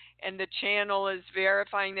you, and the channel is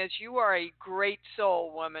verifying this, you are a great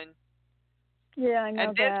soul, woman. Yeah, I know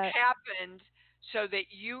and that. this happened so that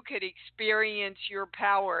you could experience your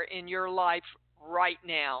power in your life right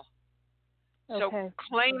now. So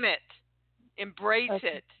claim it. Embrace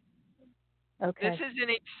it. Okay. This is an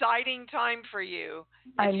exciting time for you.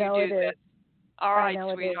 I know it is. All right,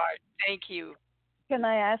 sweetheart. Thank you. Can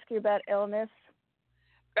I ask you about illness?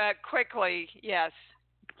 Quickly, yes.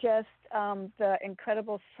 Just the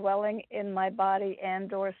incredible swelling in my body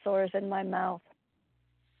and/or sores in my mouth.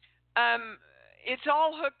 It's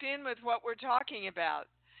all hooked in with what we're talking about.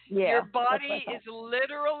 Yeah, your body is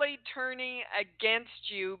literally turning against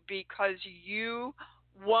you because you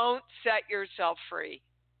won't set yourself free.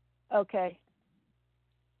 Okay.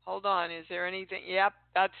 Hold on. Is there anything? Yep,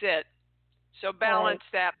 that's it. So balance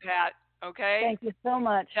that, Pat. Okay? Thank you so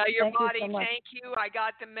much. Tell your body, thank you. I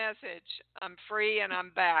got the message. I'm free and I'm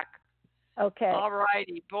back. Okay. All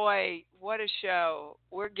righty. Boy, what a show.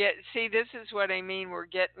 See, this is what I mean. We're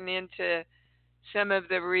getting into some of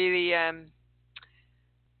the really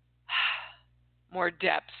more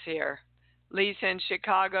depths here. Lisa in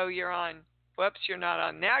Chicago, you're on. Whoops, you're not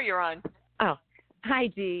on. Now you're on. Oh, hi,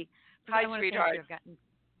 Dee. Hi, sweetheart.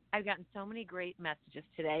 I've gotten so many great messages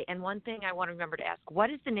today. And one thing I want to remember to ask, what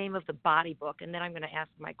is the name of the body book? And then I'm going to ask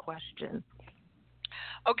my question.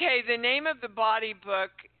 Okay, the name of the body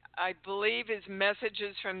book, I believe, is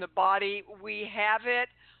Messages from the Body. We have it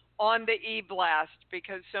on the e-blast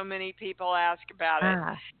because so many people ask about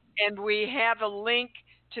it. And we have a link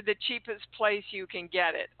to the cheapest place you can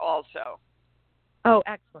get it also. Oh,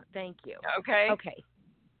 excellent. Thank you. Okay. Okay.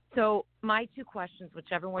 So my two questions,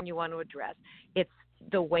 whichever one you want to address, it's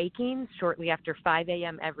the waking shortly after 5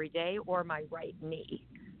 a.m. every day or my right knee.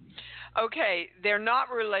 Okay, they're not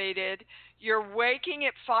related. You're waking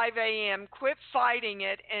at 5 a.m. Quit fighting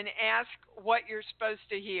it and ask what you're supposed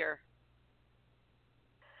to hear.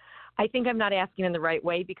 I think I'm not asking in the right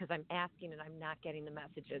way because I'm asking and I'm not getting the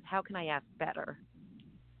messages. How can I ask better?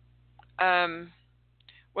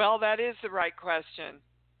 Well, that is the right question.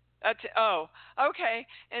 Okay.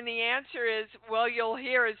 And the answer is, well, you'll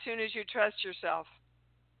hear as soon as you trust yourself.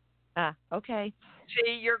 Okay.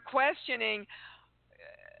 See, you're questioning,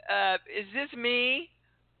 is this me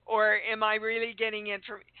or am I really getting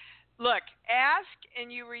information? Look, ask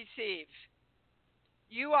and you receive.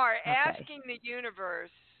 You are asking the universe,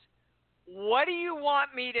 what do you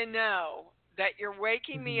want me to know that you're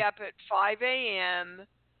waking me up at 5 a.m.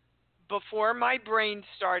 before my brain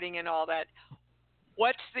starting and all that?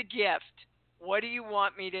 What's the gift? What do you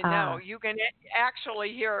want me to know? You can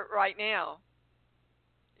actually hear it right now.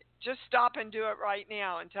 Just stop and do it right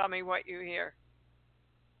now and tell me what you hear.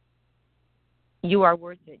 You are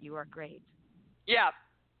worth it. You are great. Yeah,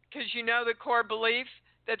 because you know the core belief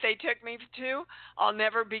that they took me to, I'll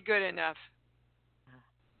never be good enough.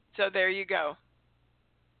 So there you go.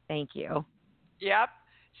 Thank you. Yep.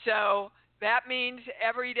 So that means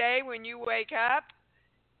every day when you wake up,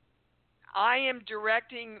 I am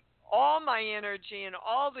directing all my energy and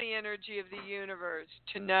all the energy of the universe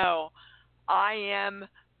to know I am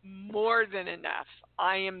more than enough.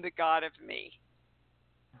 I am the God of me.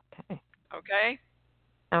 Okay. Okay?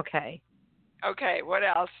 Okay. Okay, what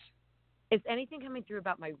else? Is anything coming through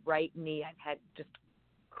about my right knee? I've had just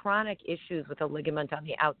chronic issues with a ligament on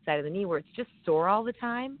the outside of the knee where it's just sore all the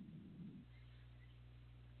time.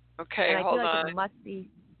 Okay, and I hold feel like on. It must be.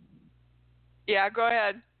 Yeah, go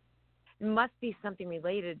ahead. It must be something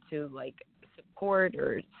related to like support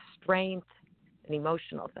or strength, an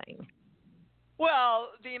emotional thing. Well,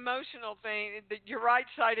 the emotional thing, your right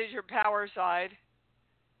side is your power side.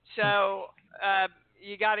 So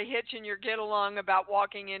you got a hitch in your get along about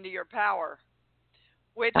walking into your power,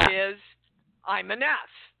 which is I'm enough.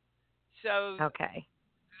 So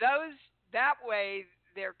that way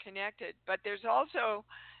they're connected. But there's also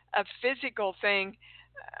a physical thing.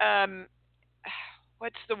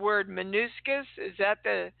 What's the word? Meniscus? Is that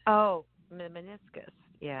the? Oh, meniscus.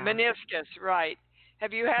 Yeah. Meniscus, right.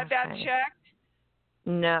 Have you had that checked?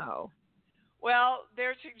 No. Well,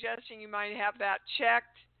 they're suggesting you might have that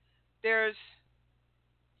checked. They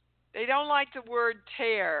don't like the word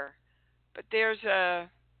tear, but that's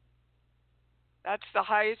the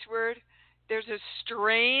highest word. There's a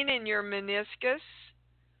strain in your meniscus.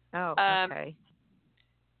 Oh, okay.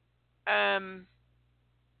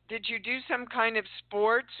 Did you do some kind of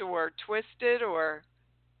sports or twisted or?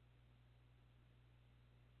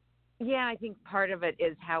 Yeah, I think part of it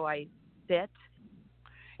is how I sit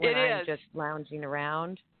when I'm just lounging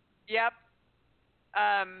around. Yep.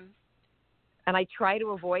 And I try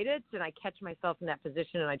to avoid it, and I catch myself in that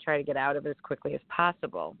position, and I try to get out of it as quickly as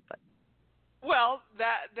possible. But well,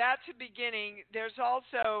 that's a beginning. There's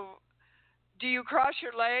also, do you cross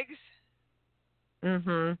your legs?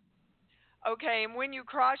 Mhm. Okay, and when you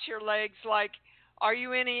cross your legs, like, are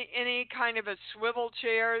you in any kind of a swivel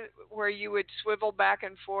chair where you would swivel back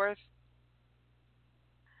and forth?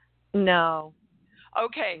 No.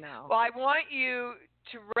 Okay. No. Well, I want you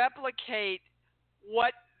to replicate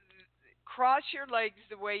cross your legs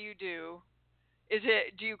the way you do.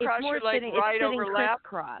 Do you cross your legs right over left?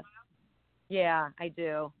 Crisscross. Yeah, I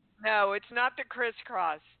do. No, it's not the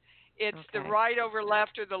crisscross. It's the right over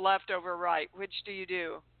left or the left over right. Which do you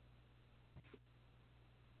do?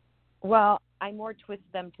 Well, I more twist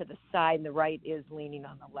them to the side, and the right is leaning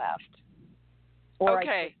on the left. Or I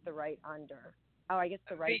twist the right under. Oh, I guess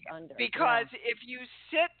the right under. Because if you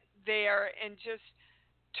sit there and just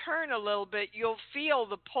turn a little bit, you'll feel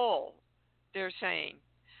the pull, they're saying.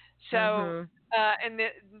 So,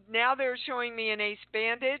 now they're showing me an ace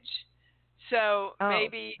bandage. So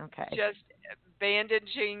maybe just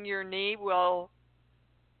bandaging your knee will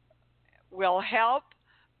help,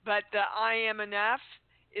 but the I am enough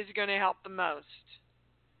is going to help the most.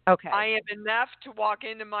 Okay. I am enough to walk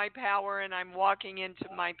into my power, and I'm walking into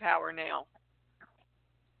my power now.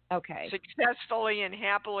 successfully and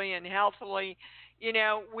happily and healthily. You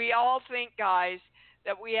know, we all think, guys,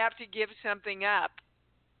 that we have to give something up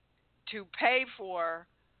to pay for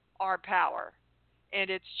our power, and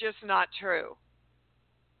it's just not true.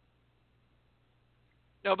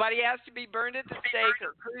 Nobody has to be burned at the stake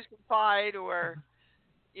or crucified or,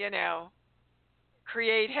 you know,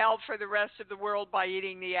 create hell for the rest of the world by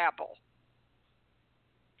eating the apple.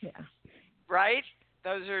 Yeah. Right?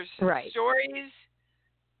 Those are stories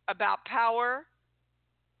about power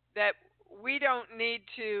that we don't need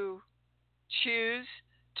to choose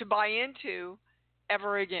to buy into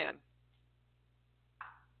ever again.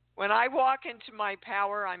 When I walk into my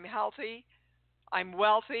power, I'm healthy, I'm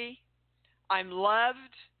wealthy, I'm loved,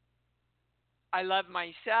 I love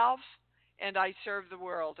myself, and I serve the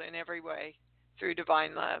world in every way through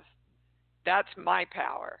divine love. That's my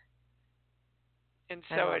power. And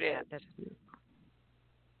so it is. That's beautiful.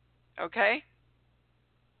 Okay?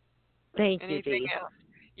 Thank you, Anything Dee. else?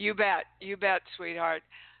 You bet, sweetheart.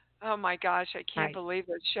 Oh my gosh, I can't believe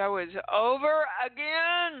the show is over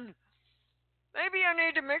again. Maybe I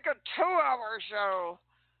need to make a 2-hour show.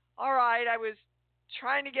 All right, I was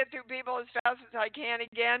trying to get through people as fast as I can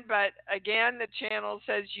again, but again, the channel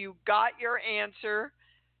says you got your answer.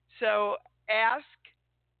 So ask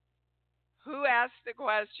who asked the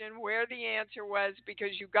question, where the answer was,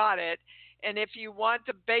 because you got it. And if you want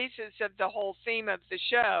the basis of the whole theme of the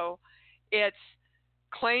show, it's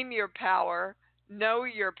claim your power, know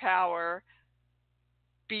your power,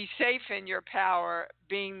 be safe in your power,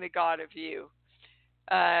 being the God of you.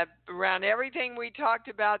 Around everything we talked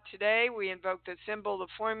about today, we invoke the symbol, the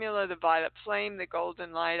formula, the violet flame, the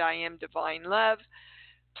golden light, I am divine love.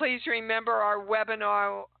 Please remember our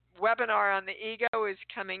webinar on the ego is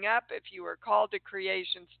coming up. If you are called to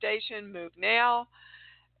Creation Station, move now.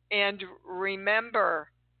 And remember,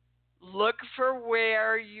 look for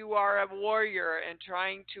where you are a warrior and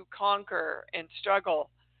trying to conquer and struggle,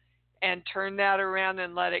 and turn that around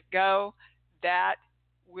and let it go. That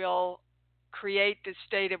will create the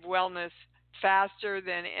state of wellness faster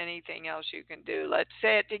than anything else you can do. Let's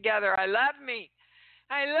say it together. I love me.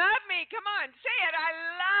 I love me. Come on, say it. I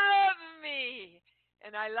love me.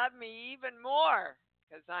 And I love me even more,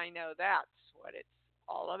 because I know that's what it's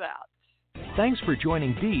all about. Thanks for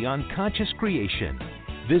joining Dee on Conscious Creation.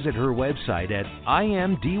 Visit her website at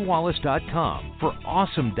imdwallace.com for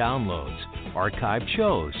awesome downloads, archived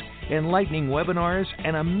shows, enlightening webinars,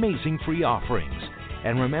 and amazing free offerings.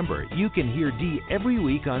 And remember, you can hear Dee every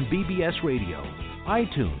week on BBS Radio,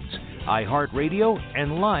 iTunes, iHeartRadio,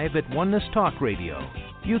 and live at Oneness Talk Radio.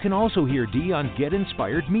 You can also hear Dee on Get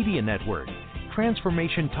Inspired Media Network,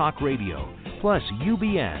 Transformation Talk Radio, plus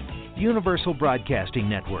UBN, Universal Broadcasting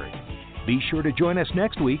Network. Be sure to join us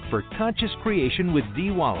next week for Conscious Creation with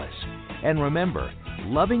Dee Wallace. And remember,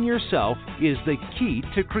 loving yourself is the key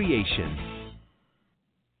to creation.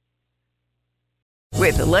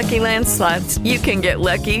 With the Lucky Land Slots, you can get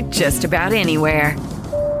lucky just about anywhere.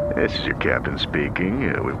 This is your captain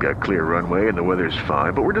speaking. We've got clear runway and the weather's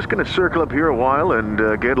fine, but we're just going to circle up here a while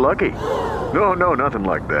and get lucky. No, nothing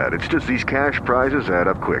like that. It's just these cash prizes add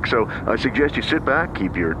up quick. So I suggest you sit back,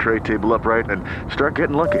 keep your tray table upright, and start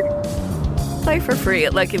getting lucky. Play for free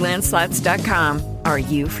at LuckyLandSlots.com. Are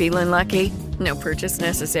you feeling lucky? No purchase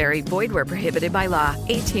necessary. Void where prohibited by law.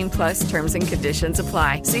 18+ terms and conditions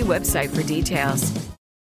apply. See website for details.